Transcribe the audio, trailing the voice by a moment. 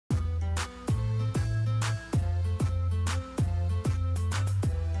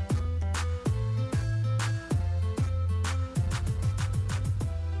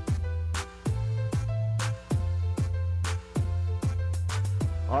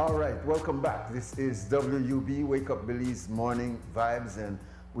All right, welcome back. This is WUB, Wake Up Billy's Morning Vibes, and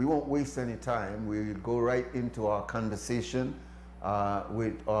we won't waste any time. We'll go right into our conversation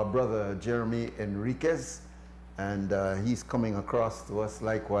with our brother Jeremy Enriquez, and he's coming across to us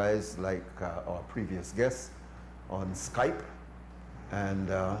likewise, like our previous guest, on Skype. And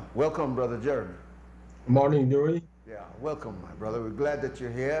welcome, brother Jeremy. Morning, Nuri. Yeah, welcome, my brother. We're glad that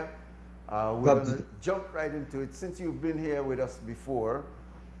you're here. We're going to jump right into it. Since you've been here with us before,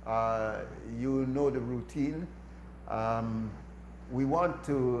 you know the routine. We want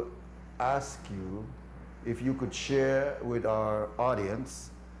to ask you if you could share with our audience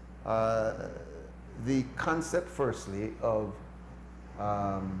the concept, firstly, of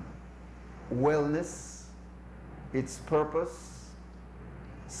wellness, its purpose,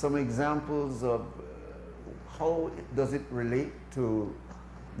 some examples of how does it relate to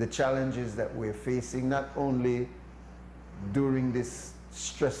the challenges that we're facing, not only during this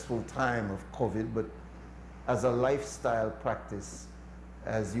stressful time of COVID, but as a lifestyle practice,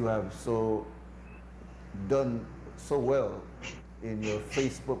 as you have done so well in your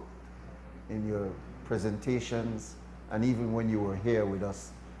Facebook, in your presentations, and even when you were here with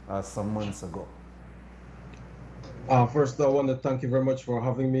us some months ago. First, I want to thank you very much for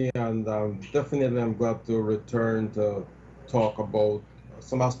having me, and definitely I'm glad to return to talk about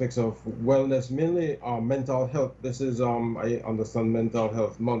some aspects of wellness, mainly mental health. This is, I understand, Mental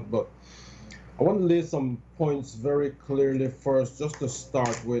Health Month, but I want to lay some points very clearly first, just to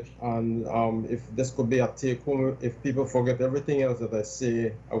start with, and if this could be a take home, if people forget everything else that I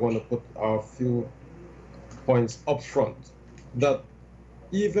say, I want to put a few points up front. That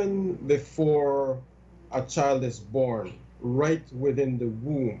even before a child is born, right within the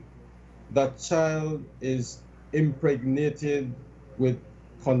womb, that child is impregnated with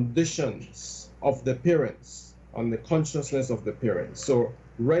conditions of the parents and the consciousness of the parents. So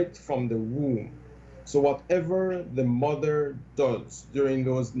right from the womb. So whatever the mother does during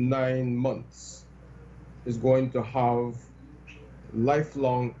those 9 months is going to have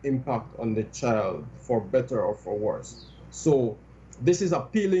lifelong impact on the child, for better or for worse. So this is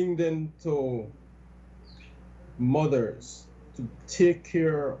appealing then to mothers to take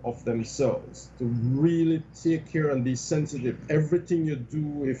care of themselves, to really take care and be sensitive. Everything you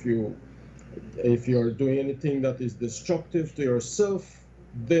do, if you're doing anything that is destructive to yourself,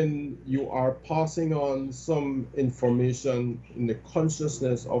 then you are passing on some information in the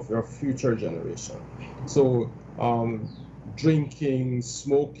consciousness of your future generation. So drinking,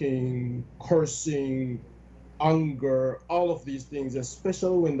 smoking, cursing, anger, all of these things,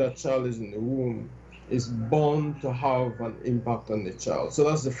 especially when that child is in the womb, is bound to have an impact on the child. So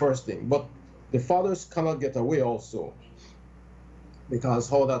that's the first thing. But the fathers cannot get away also, because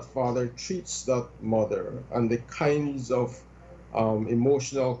how that father treats that mother and the kinds of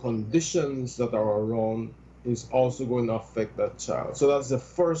emotional conditions that are around is also going to affect that child. So that's the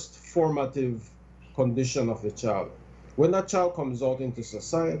first formative condition of the child. When that child comes out into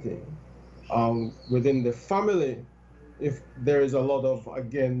society, within the family, if there is a lot of,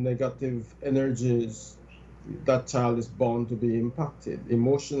 again, negative energies, that child is bound to be impacted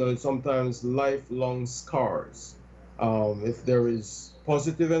emotionally, sometimes lifelong scars. If there is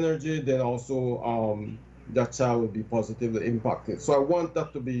positive energy, then also that child will be positively impacted. So I want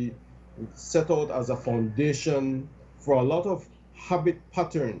that to be set out as a foundation for a lot of habit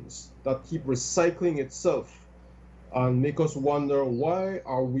patterns that keep recycling itself and make us wonder, why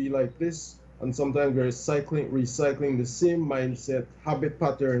are we like this? And sometimes we're recycling the same mindset, habit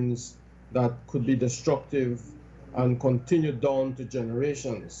patterns that could be destructive and continue down to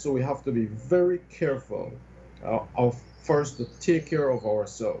generations. So we have to be very careful of first to take care of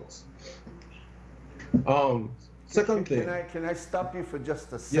ourselves. Second thing. Can I stop you for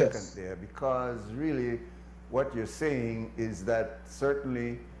just a second? Yes. There? Because really what you're saying is that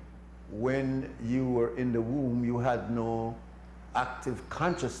certainly when you were in the womb, you had no active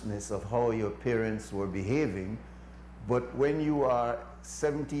consciousness of how your parents were behaving, but when you are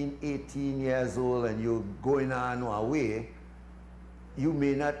 17, 18 years old and you're going on away, you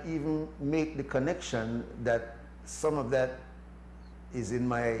may not even make the connection that some of that is in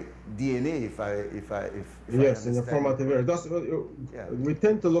my DNA. Yes, in the formative area. That's yeah. We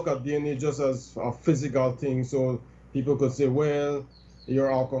tend to look at DNA just as a physical thing. So people could say, well, you're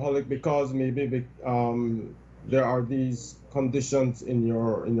alcoholic because maybe there are these conditions in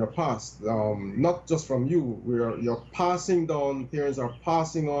your past, not just from you. You're passing down. Parents are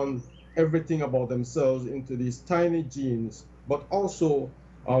passing on everything about themselves into these tiny genes, but also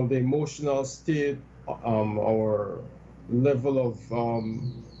the emotional state, our level of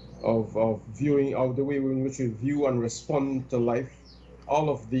viewing, of the way in which we view and respond to life, all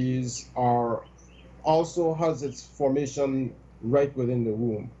of these are also has its formation right within the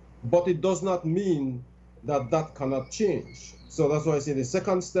womb. But it does not mean that that cannot change. So that's why I say the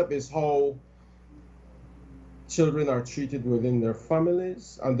second step is how children are treated within their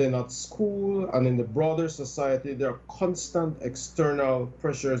families, and then at school and in the broader society. There are constant external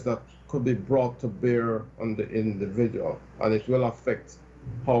pressures that could be brought to bear on the individual, and it will affect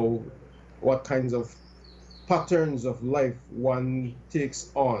how, what kinds of patterns of life one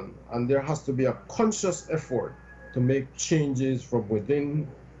takes on. And there has to be a conscious effort to make changes from within,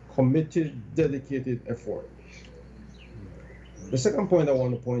 committed, dedicated effort. The second point I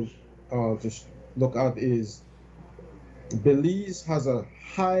want to look at is Belize has a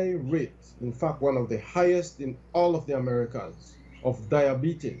high rate, in fact, one of the highest in all of the Americas, of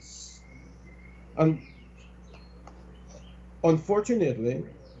diabetes. And unfortunately,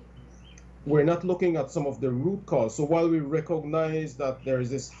 we're not looking at some of the root cause. So while we recognize that there is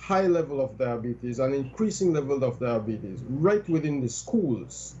this high level of diabetes, an increasing level of diabetes, right within the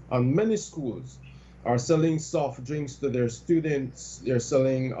schools, and many schools are selling soft drinks to their students, they're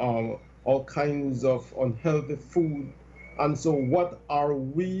selling all kinds of unhealthy food. And so what are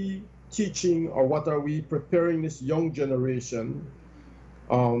we teaching, or what are we preparing this young generation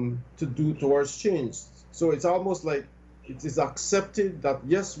to do towards change? So it's almost like it is accepted that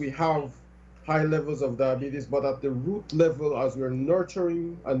yes, we have high levels of diabetes, but at the root level, as we're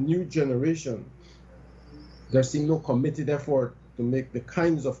nurturing a new generation, there's still no committed effort to make the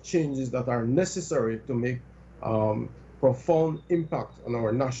kinds of changes that are necessary to make profound impact on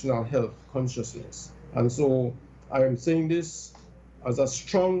our national health consciousness. And so I am saying this as a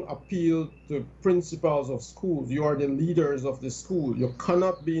strong appeal to principals of schools. You are the leaders of the school. You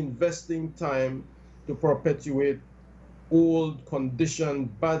cannot be investing time to perpetuate old,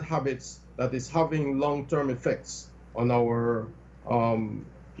 conditioned, bad habits that is having long-term effects on our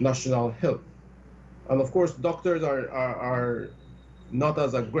national health. And of course, doctors are not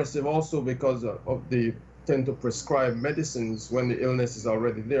as aggressive also because of they tend to prescribe medicines when the illness is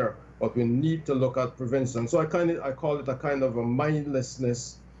already there. But we need to look at prevention. So I call it a kind of a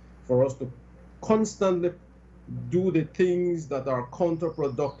mindlessness for us to constantly do the things that are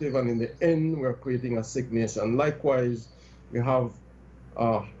counterproductive, and in the end, we're creating a sick nation. Likewise, we have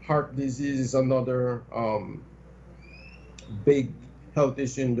heart disease is another big health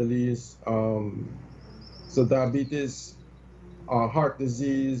issue in Belize. So diabetes, heart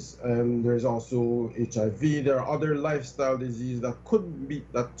disease, and there's also HIV. There are other lifestyle diseases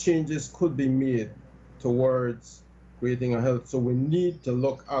that changes could be made towards creating a health. So we need to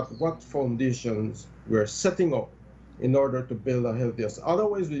look at what foundations we're setting up in order to build a healthier.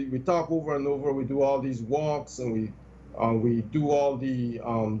 Otherwise, we talk over and over. We do all these walks, and we do all the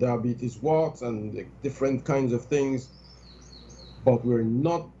diabetes walks and the different kinds of things, but we're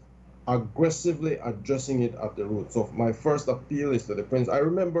not aggressively addressing it at the root. So my first appeal is to the parents. I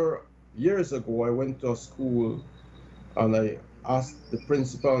remember years ago, I went to a school and I asked the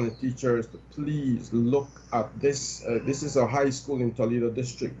principal and the teachers to please look at this. This is a high school in Toledo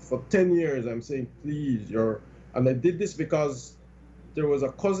district. For 10 years, I'm saying, please, and I did this because there was a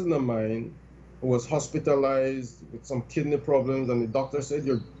cousin of mine who was hospitalized with some kidney problems, and the doctor said,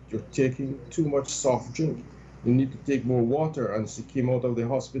 you're taking too much soft drink. You need to take more water. And she came out of the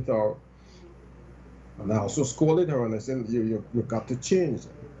hospital, and I also scolded her, and I said, you got to change.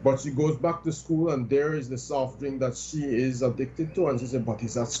 But she goes back to school, and there is the soft drink that she is addicted to. And she said, but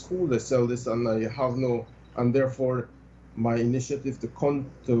it's at school, they sell this, and I have no, and therefore my initiative to come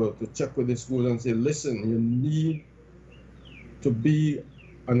to check with the school and say, listen, you need to be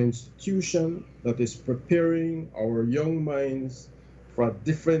an institution that is preparing our young minds for a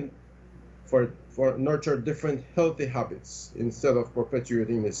different, for nurture different healthy habits instead of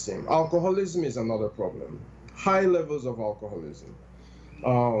perpetuating the same. Alcoholism is another problem. High levels of alcoholism.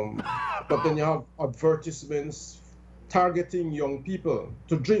 But then you have advertisements targeting young people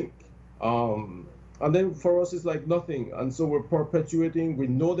to drink. And then for us, it's like nothing. And so we're perpetuating, we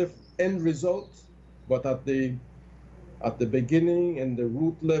know the end result, but at the beginning and the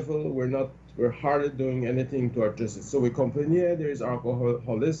root level, we're hardly doing anything to address it. So we complain, yeah, there is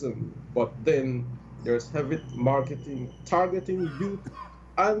alcoholism, but then there's heavy marketing targeting youth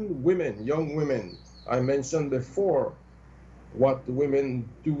and women, young women. I mentioned before, what the women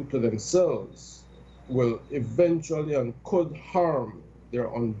do to themselves will eventually and could harm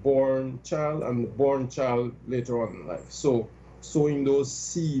their unborn child and the born child later on in life. So sowing those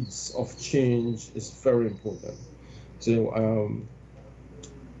seeds of change is very important. So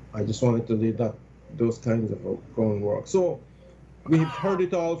I just wanted to lay those kinds of groundwork. So we've heard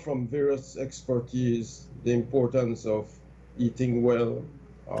it all from various expertise, the importance of eating well,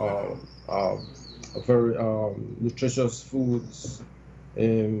 um, um, very nutritious foods,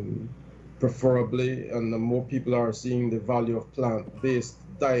 um, preferably, and the more people are seeing the value of plant-based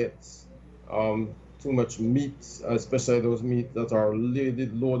diets. Too much meat, especially those meat that are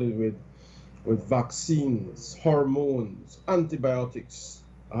loaded with vaccines, hormones, antibiotics,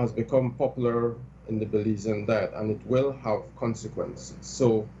 has become popular in the Belizean diet, and it will have consequences.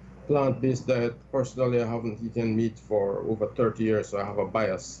 So, plant-based diet. Personally, I haven't eaten meat for over 30 years, so I have a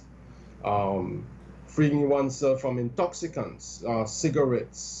bias. Um, Freeing oneself from intoxicants,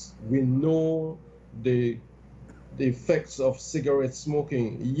 cigarettes. We know the the effects of cigarette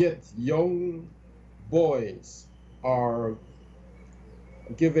smoking, yet young boys are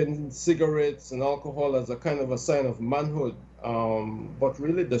given cigarettes and alcohol as a kind of a sign of manhood, but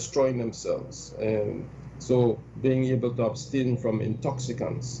really destroying themselves. And so being able to abstain from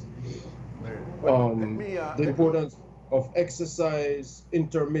intoxicants. Well, The importance of exercise,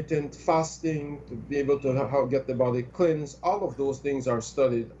 intermittent fasting to be able to get the body cleansed. All of those things are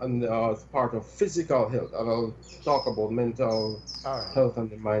studied and as part of physical health. And I'll talk about mental all right. health and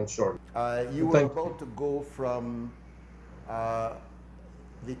the mind shortly. You were Thank you. about to go from uh,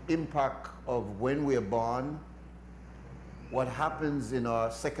 the impact of when we're born, what happens in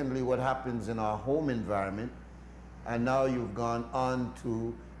our, secondly, what happens in our home environment, and now you've gone on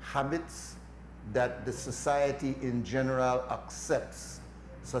to habits that the society in general accepts,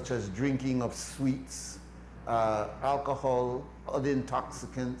 such as drinking of sweets, alcohol, other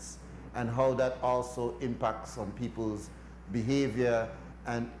intoxicants, and how that also impacts on people's behavior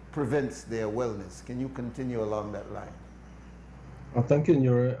and prevents their wellness. Can you continue along that line? Thank you,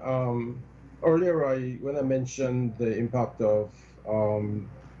 Nuri. Earlier, when I mentioned the impact of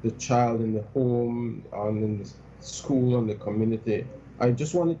the child in the home and in the school and the community, I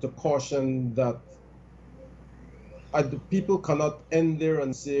just wanted to caution that the people cannot end there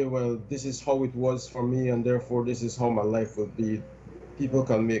and say, well, this is how it was for me, and therefore this is how my life will be. People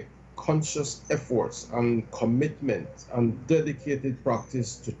can make conscious efforts and commitment and dedicated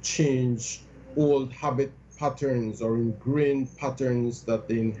practice to change old habit patterns or ingrained patterns that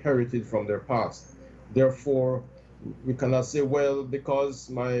they inherited from their past. Therefore, we cannot say, well, because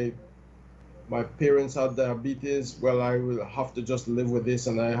my parents had diabetes, well, I will have to just live with this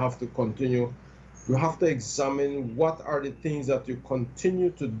and I have to continue. You have to examine what are the things that you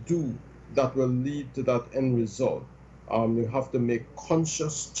continue to do that will lead to that end result. You have to make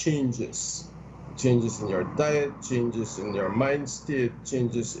conscious changes in your diet, changes in your mind state,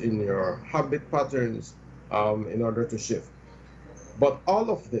 changes in your habit patterns in order to shift. But all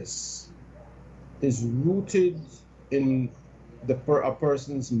of this is rooted in a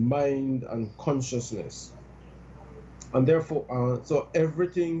person's mind and consciousness. And therefore, so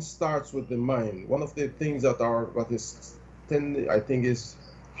everything starts with the mind. One of the things what is I think is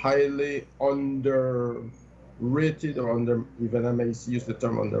highly underrated or even I may use the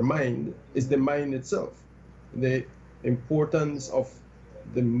term undermined, is the mind itself. The importance of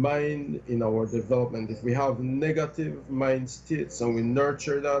the mind in our development. If we have negative mind states and we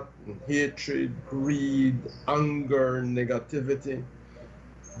nurture that, hatred, greed, anger, negativity,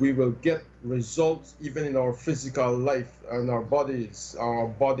 we will get results even in our physical life and our bodies. Our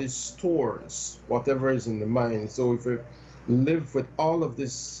body stores whatever is in the mind. So if we live with all of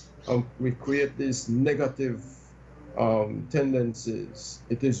this, we create these negative tendencies,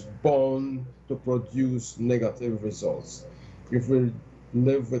 it is bound to produce negative results. If we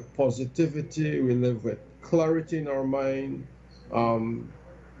live with positivity, we live with clarity in our mind,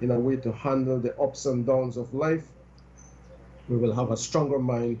 in a way to handle the ups and downs of life, we will have a stronger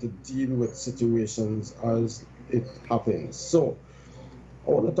mind to deal with situations as it happens. So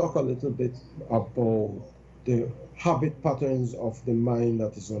I want to talk a little bit about the habit patterns of the mind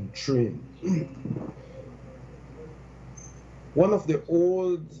that is untrained. One of the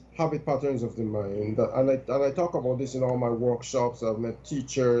old habit patterns of the mind, and I talk about this in all my workshops. I've met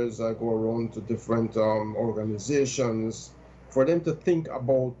teachers, I go around to different organizations for them to think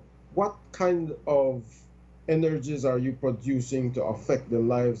about what kind of energies are you producing to affect the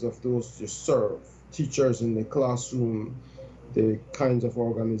lives of those you serve. Teachers in the classroom, the kinds of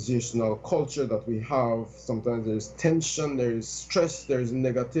organizational culture that we have. Sometimes there's tension, there's stress, there's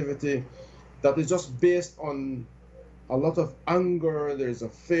negativity that is just based on a lot of anger, there's a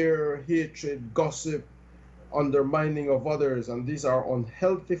fear, hatred, gossip, undermining of others, and these are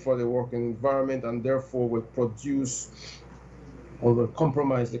unhealthy for the working environment and therefore will produce or will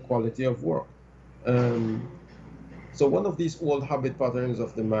compromise the quality of work. So one of these old habit patterns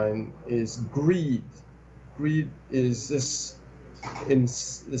of the mind is greed. Greed is this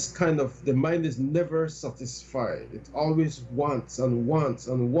this kind of, the mind is never satisfied. It always wants and wants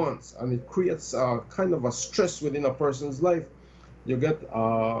and wants, and it creates a kind of a stress within a person's life. You get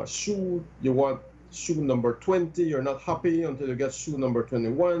a shoe, you want shoe number 20, you're not happy until you get shoe number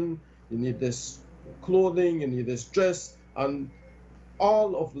 21. You need this clothing, you need this dress, and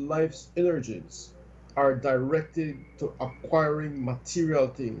all of life's energies are directed to acquiring material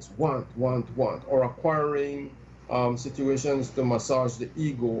things, want, or acquiring situations to massage the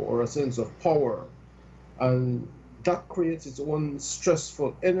ego or a sense of power. And that creates its own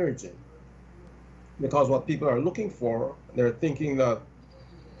stressful energy, because what people are looking for, they're thinking that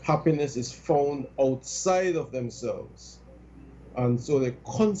happiness is found outside of themselves. And so they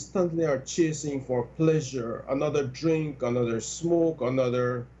constantly are chasing for pleasure, another drink, another smoke,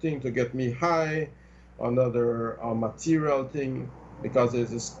 another thing to get me high, another material thing, because there's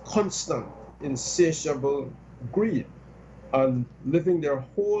this constant, insatiable greed, and living their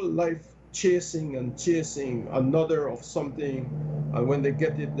whole life chasing and chasing another of something. And when they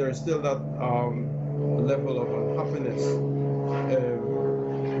get it, there's still that level of unhappiness,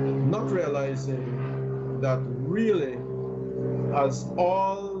 not realizing that really, as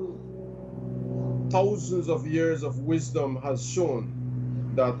all thousands of years of wisdom has shown,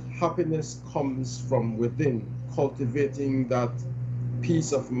 that happiness comes from within, cultivating that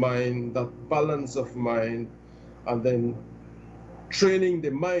peace of mind, that balance of mind, and then training the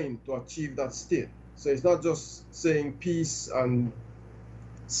mind to achieve that state. So it's not just saying peace and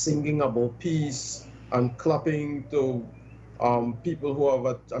singing about peace and clapping to people who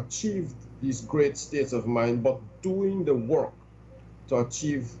have achieved these great states of mind, but doing the work to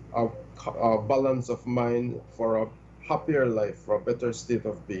achieve a balance of mind for a happier life, for a better state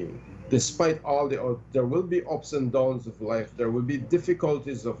of being. Despite all there will be ups and downs of life, there will be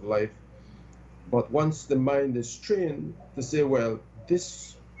difficulties of life, but once the mind is trained to say, well,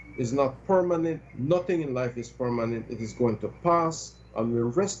 this is not permanent, nothing in life is permanent, it is going to pass, and we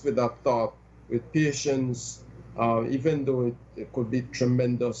rest with that thought with patience, even though it could be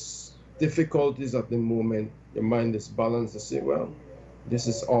tremendous difficulties at the moment, your mind is balanced to say, well, this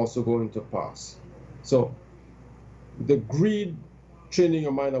is also going to pass. So the greed, training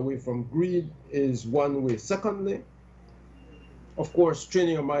your mind away from greed is one way. Secondly, of course,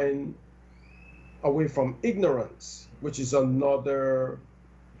 training your mind away from ignorance, which is another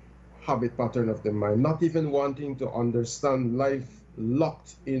habit pattern of the mind, not even wanting to understand life,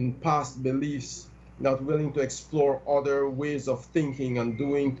 locked in past beliefs, not willing to explore other ways of thinking and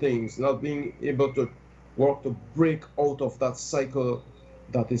doing things, not being able to work to break out of that cycle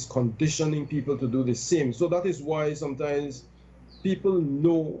that is conditioning people to do the same. So that is why sometimes people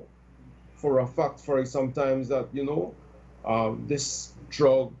know for a fact, for sometimes that, this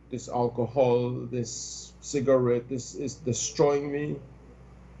drug, this alcohol, this cigarette, this is destroying me,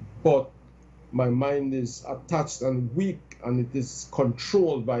 but my mind is attached and weak, and it is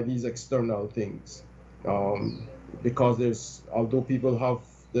controlled by these external things. Because although people have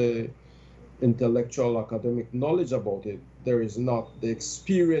the intellectual academic knowledge about it, there is not the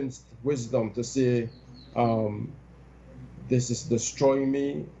experienced wisdom to say, this is destroying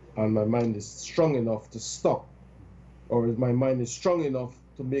me, and my mind is strong enough to stop, or my mind is strong enough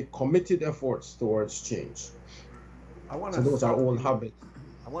to make committed efforts towards change. So those are all habits.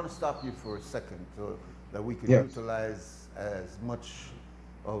 I want to stop you for a second so that we can Yeah. utilize as much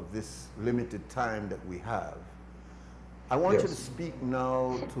of this limited time that we have. I want you to Yes. speak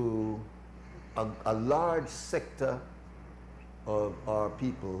now to a large sector of our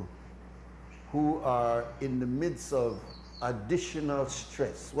people who are in the midst of additional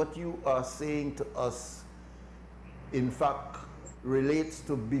stress. What you are saying to us, in fact, relates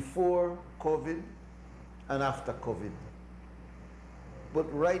to before COVID and after COVID. But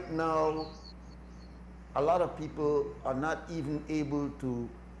right now, a lot of people are not even able to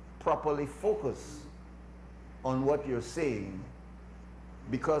properly focus on what you're saying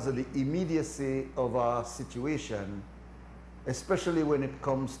because of the immediacy of our situation, especially when it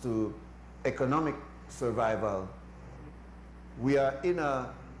comes to economic survival. We are in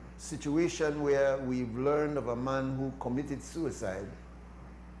a situation where we've learned of a man who committed suicide,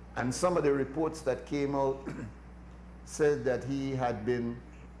 and some of the reports that came out said that he had been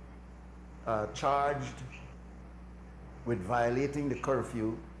charged with violating the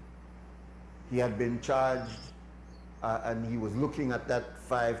curfew. He had been charged and he was looking at that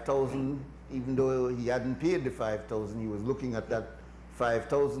 5,000, even though he hadn't paid the 5,000, he was looking at that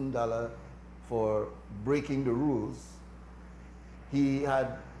 $5,000 for breaking the rules. He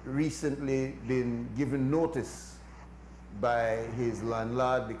had recently been given notice by his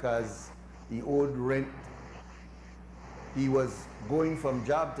landlord because he owed rent He was going from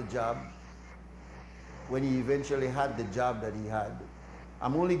job to job when he eventually had the job that he had.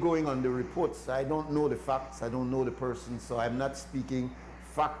 I'm only going on the reports. I don't know the facts. I don't know the person, so I'm not speaking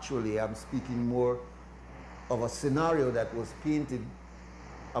factually. I'm speaking more of a scenario that was painted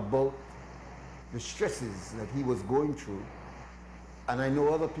about the stresses that he was going through. And I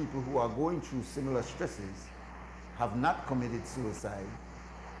know other people who are going through similar stresses have not committed suicide,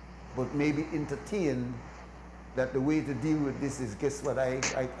 but maybe entertain that the way to deal with this is, guess what, I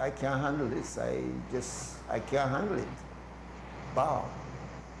can't handle this. I can't handle it. Wow.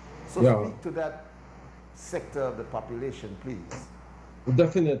 So Yeah, speak to that sector of the population, please.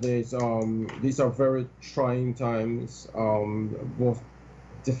 definitely. These are very trying times, both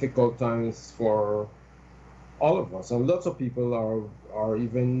difficult times for all of us, and lots of people are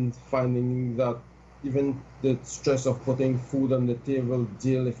even finding that even the stress of putting food on the table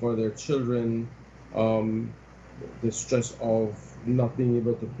daily for their children, um, the stress of not being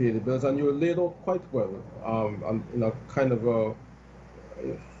able to pay the bills, and you laid out quite well, and in a kind of a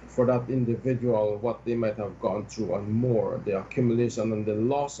for that individual what they might have gone through and more, the accumulation and the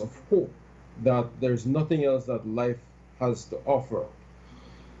loss of hope that there's nothing else that life has to offer.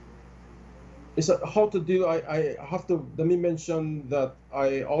 It's how to deal. I have to let me mention that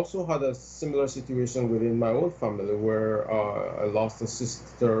I also had a similar situation within my own family where I lost a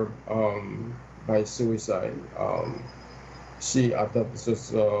sister by suicide. She at that this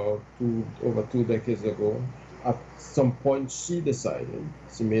was over 2 decades ago. At some point, she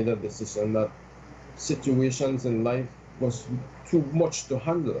made a decision that situations in life was too much to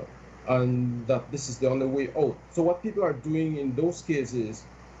handle, and that this is the only way out. So what people are doing in those cases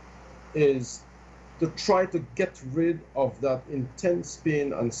is to try to get rid of that intense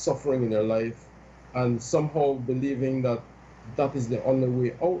pain and suffering in their life, and somehow believing that that is the only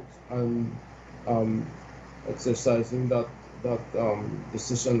way out, and um, exercising that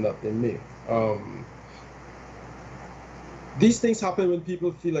decision that they make. These things happen when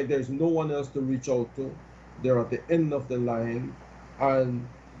people feel like there's no one else to reach out to. They're at the end of the line, and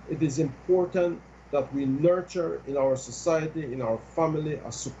it is important that we nurture in our society, in our family,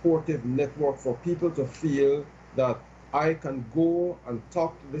 a supportive network for people to feel that I can go and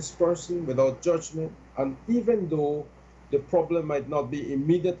talk to this person without judgment, and even though the problem might not be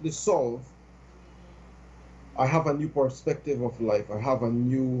immediately solved, I have a new perspective of life. I have a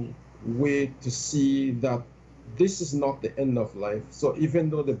new way to see that this is not the end of life. So even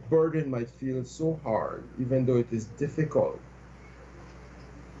though the burden might feel so hard, even though it is difficult,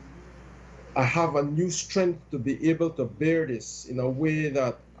 I have a new strength to be able to bear this in a way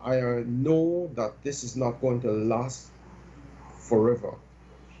that I know that this is not going to last forever.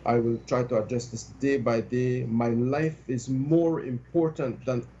 I will try to address this day by day. My life is more important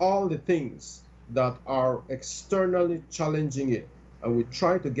than all the things that are externally challenging it. And we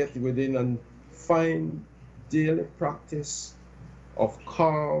try to get within and find daily practice of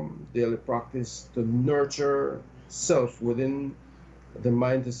calm, daily practice to nurture self within the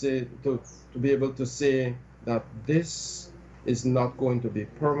mind, to say to be able to say that this is not going to be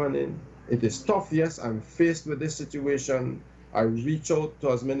permanent. It is tough, yes, I'm faced with this situation. I reach out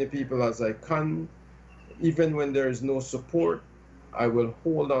to as many people as I can. Even when there is no support, I will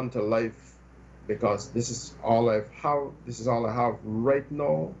hold on to life because this is all I have. This is all I have right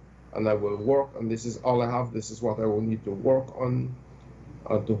now, and I will work. And this is all I have. This is what I will need to work on,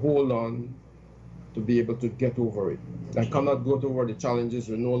 to hold on, to be able to get over it. I cannot go over the challenges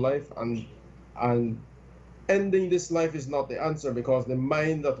with no life, and ending this life is not the answer, because the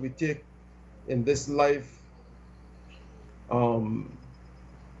mind that we take in this life um,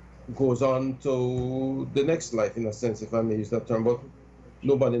 goes on to the next life, in a sense, if I may use that term. But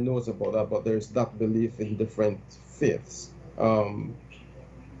nobody knows about that. But there's that belief in different faiths.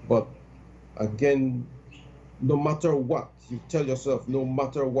 But again, no matter what, you tell yourself, no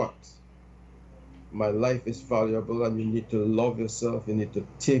matter what, my life is valuable, and you need to love yourself. You need to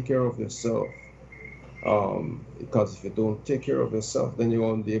take care of yourself. Because if you don't take care of yourself, then you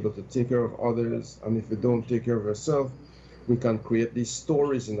won't be able to take care of others. And if you don't take care of yourself, we can create these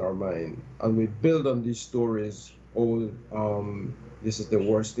stories in our mind, and we build on these stories. Oh, this is the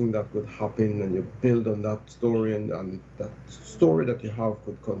worst thing that could happen, and you build on that story, and that story that you have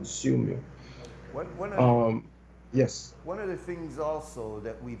could consume you. One Yes. one of the things also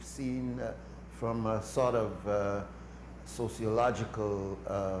that we've seen from a sort of sociological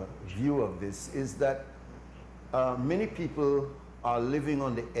view of this is that many people are living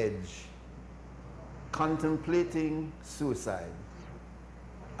on the edge, contemplating suicide.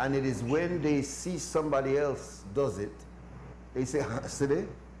 And it is when they see somebody else does it, they say, see,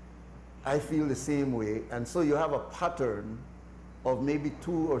 I feel the same way. And so you have a pattern of maybe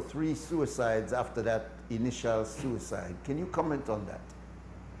 2 or 3 suicides after that initial suicide. Can you comment on that?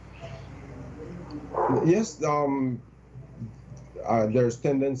 Yes, there's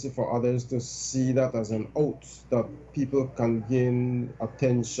tendency for others to see that as an out, that people can gain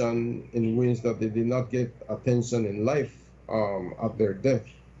attention in ways that they did not get attention in life at their death.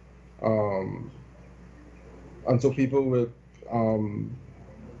 Um, and so people will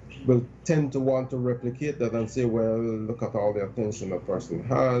tend to want to replicate that and say, well, look at all the attention that person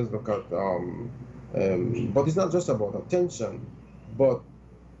has, look at, but it's not just about attention, but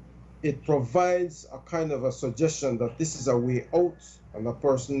it provides a kind of a suggestion that this is a way out and the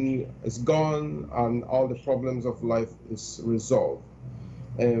person is gone and all the problems of life is resolved.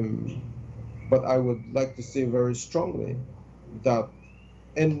 But I would like to say very strongly that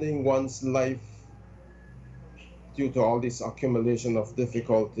ending one's life due to all this accumulation of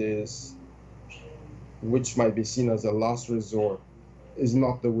difficulties, which might be seen as a last resort, is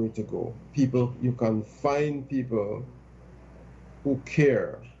not the way to go. People, you can find people who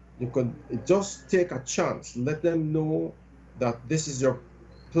care. You could just take a chance, let them know that this is your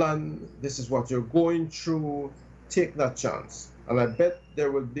plan, this is what you're going through, take that chance. And I bet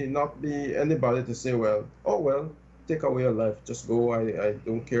there will not be anybody to say, well, oh well, take away your life, just go, I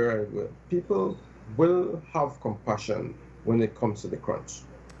don't care. People will have compassion when it comes to the crunch.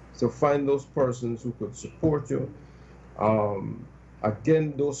 So find those persons who could support you.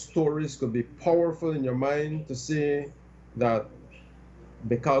 Again, those stories could be powerful in your mind to say that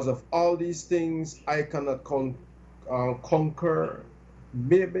because of all these things I cannot conquer.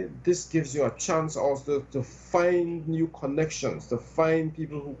 Maybe this gives you a chance also to find new connections, to find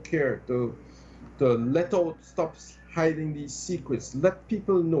people who care, to let out, stop hiding these secrets. Let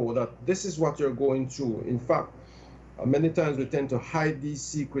people know that this is what you're going through. In fact, many times we tend to hide these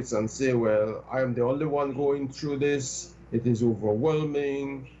secrets and say, well, I am the only one going through this. It is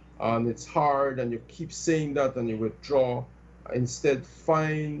overwhelming and it's hard, and you keep saying that and you withdraw. Instead,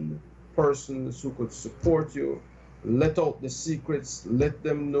 find persons who could support you, let out the secrets, let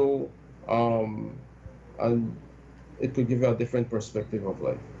them know, and it could give you a different perspective of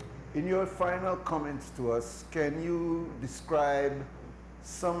life. In your final comments to us, can you describe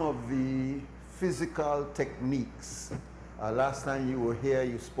some of the physical techniques? Last time you were here,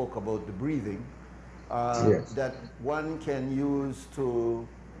 you spoke about the breathing, Yes. that one can use to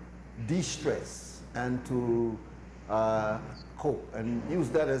de-stress and to cope, and use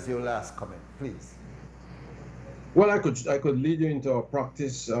that as your last comment, please. Well, I could lead you into a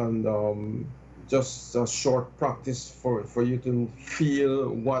practice, and just a short practice for you to feel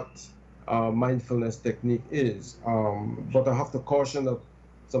what mindfulness technique is. But I have to caution that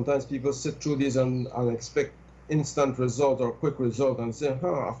sometimes people sit through these and expect instant result or quick result and say,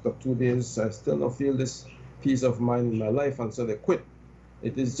 after 2 days, I still don't feel this peace of mind in my life, and so they quit.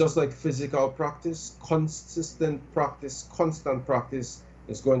 It is just like physical practice. Consistent practice, constant practice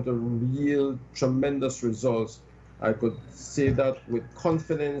is going to yield tremendous results. I could say that with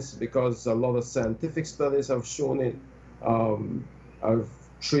confidence because a lot of scientific studies have shown it. I've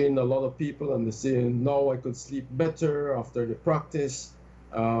trained a lot of people and they say, now I could sleep better after the practice.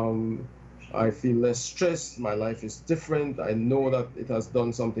 I feel less stressed. My life is different. I know that it has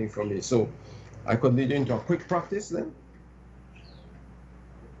done something for me. So I could lead you into a quick practice then.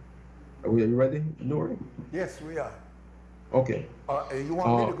 Are you ready, Nuri? Yes, we are. Okay. You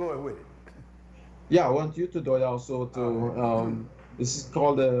want me to go with it? Yeah, I want you to do it also to, this is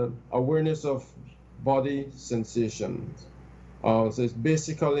called the awareness of body sensations. So it's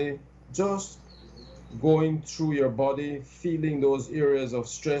basically just going through your body, feeling those areas of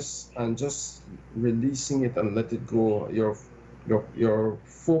stress and just releasing it and let it go. You're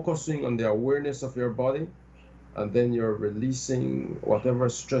focusing on the awareness of your body, and then you're releasing whatever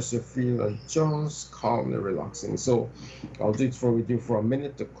stress you feel and just calmly relaxing. So I'll do it with you for a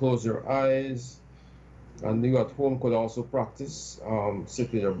minute to close your eyes. And you at home could also practice.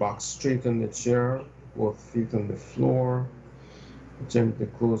 Sit with your back straight in the chair, both feet on the floor. Gently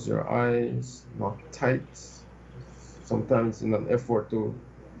close your eyes, not tight. Sometimes in an effort to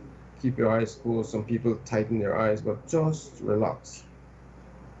keep your eyes closed, some people tighten their eyes, but just relax.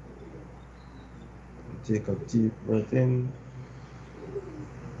 Take a deep breath in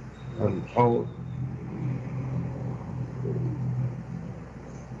and out.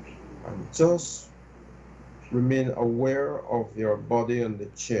 And just remain aware of your body on the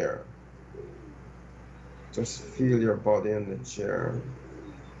chair. Just feel your body on the chair.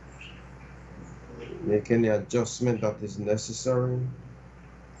 Make any adjustment that is necessary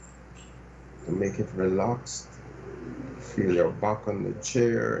to make it relaxed. Feel your back on the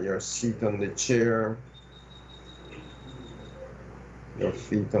chair, your seat on the chair, your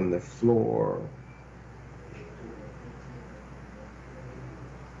feet on the floor.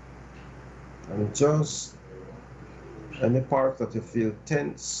 And just any part that you feel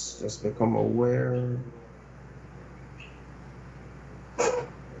tense, just become aware.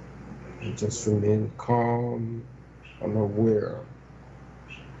 And just remain calm and aware.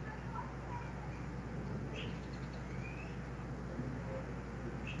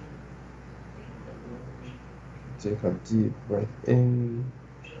 Take a deep breath in.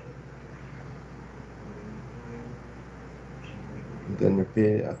 And then you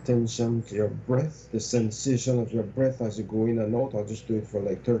pay attention to your breath, the sensation of your breath as you go in and out. I'll just do it for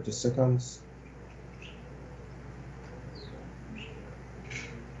like 30 seconds.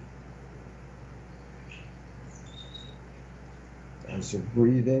 As you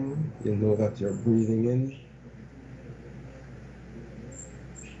breathe in, you know that you're breathing in.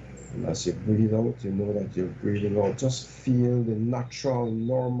 And as you breathe out, you know that you're breathing out. Just feel the natural,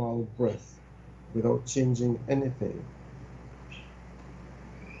 normal breath without changing anything.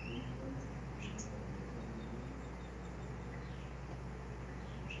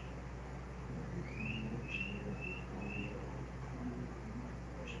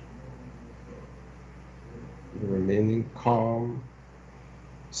 You're remaining calm,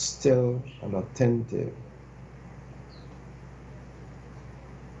 still, and attentive.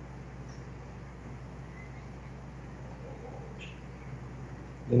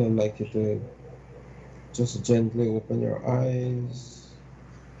 Then I'd like you to just gently open your eyes.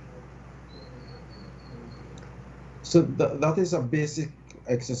 So that is a basic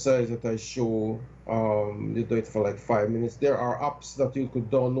exercise that I show. You do it for like 5 minutes. There are apps that you could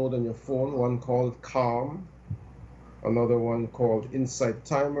download on your phone, one called Calm, another one called Insight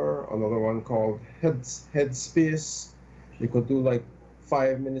Timer, another one called Headspace. You could do like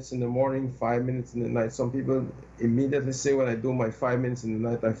 5 minutes in the morning, 5 minutes in the night. Some people immediately say when I do my 5 minutes in the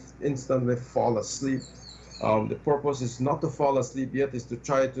night, I instantly fall asleep. The purpose is not to fall asleep yet, is to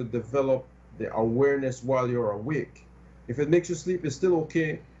try to develop the awareness while you're awake. If it makes you sleep, it's still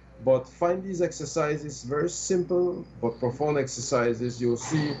okay, but find these exercises, very simple but profound exercises. You'll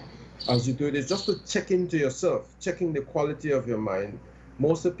see as you do it, is just to check into yourself, checking the quality of your mind.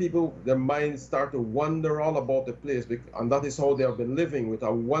 Most of the people, their minds start to wander all about the place, and that is how they have been living, with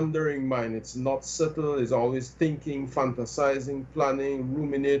a wandering mind. It's not settled, it's always thinking, fantasizing, planning,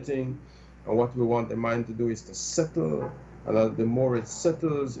 ruminating. And what we want the mind to do is to settle, and the more it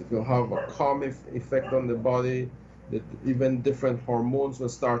settles, it will have a calm effect on the body. That even different hormones will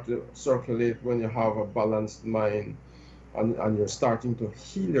start to circulate when you have a balanced mind, and you're starting to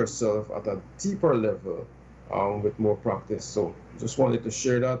heal yourself at a deeper level with more practice. So just wanted to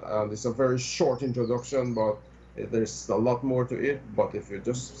share that. It's a very short introduction, but there's a lot more to it. But if you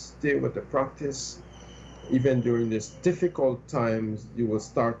just stay with the practice, even during these difficult times, you will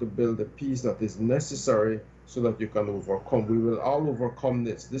start to build the peace that is necessary so that you can overcome. We will all overcome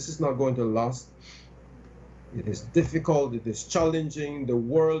this. This is not going to last. It is difficult, it is challenging, the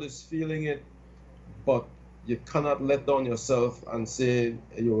world is feeling it, but you cannot let down yourself and say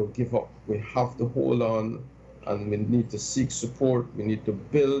you will give up. We have to hold on, and we need to seek support. We need to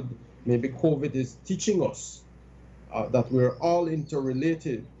build. Maybe COVID is teaching us that we're all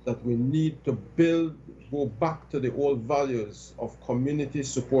interrelated, that we need to build, go back to the old values of community,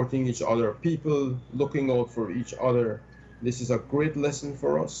 supporting each other, people looking out for each other. This is a great lesson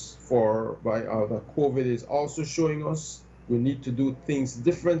for us, that COVID is also showing us we need to do things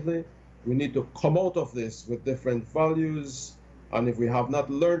differently. We need to come out of this with different values. And if we have not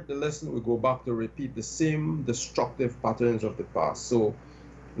learned the lesson, we go back to repeat the same destructive patterns of the past. So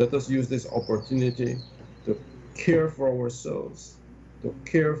let us use this opportunity to care for ourselves, to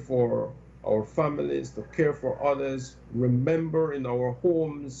care for our families, to care for others. Remember, in our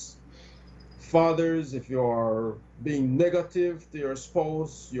homes, fathers, if you are being negative to your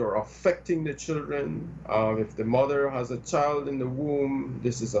spouse, you're affecting the children. If the mother has a child in the womb,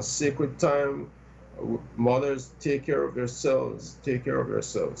 this is a sacred time. Mothers, take care of yourselves, take care of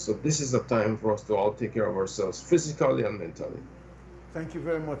yourselves. So this is a time for us to all take care of ourselves, physically and mentally. Thank you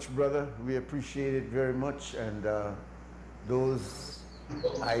very much, brother. We appreciate it very much, and those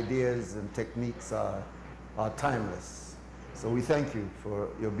ideas and techniques are timeless. So we thank you for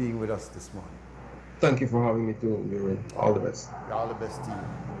your being with us this morning. Thank you for having me too, Miriam. All the best. All the best to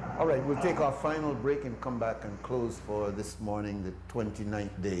you. All right, we'll take our final break and come back and close for this morning, the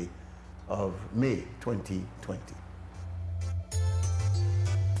 29th day of May 2020.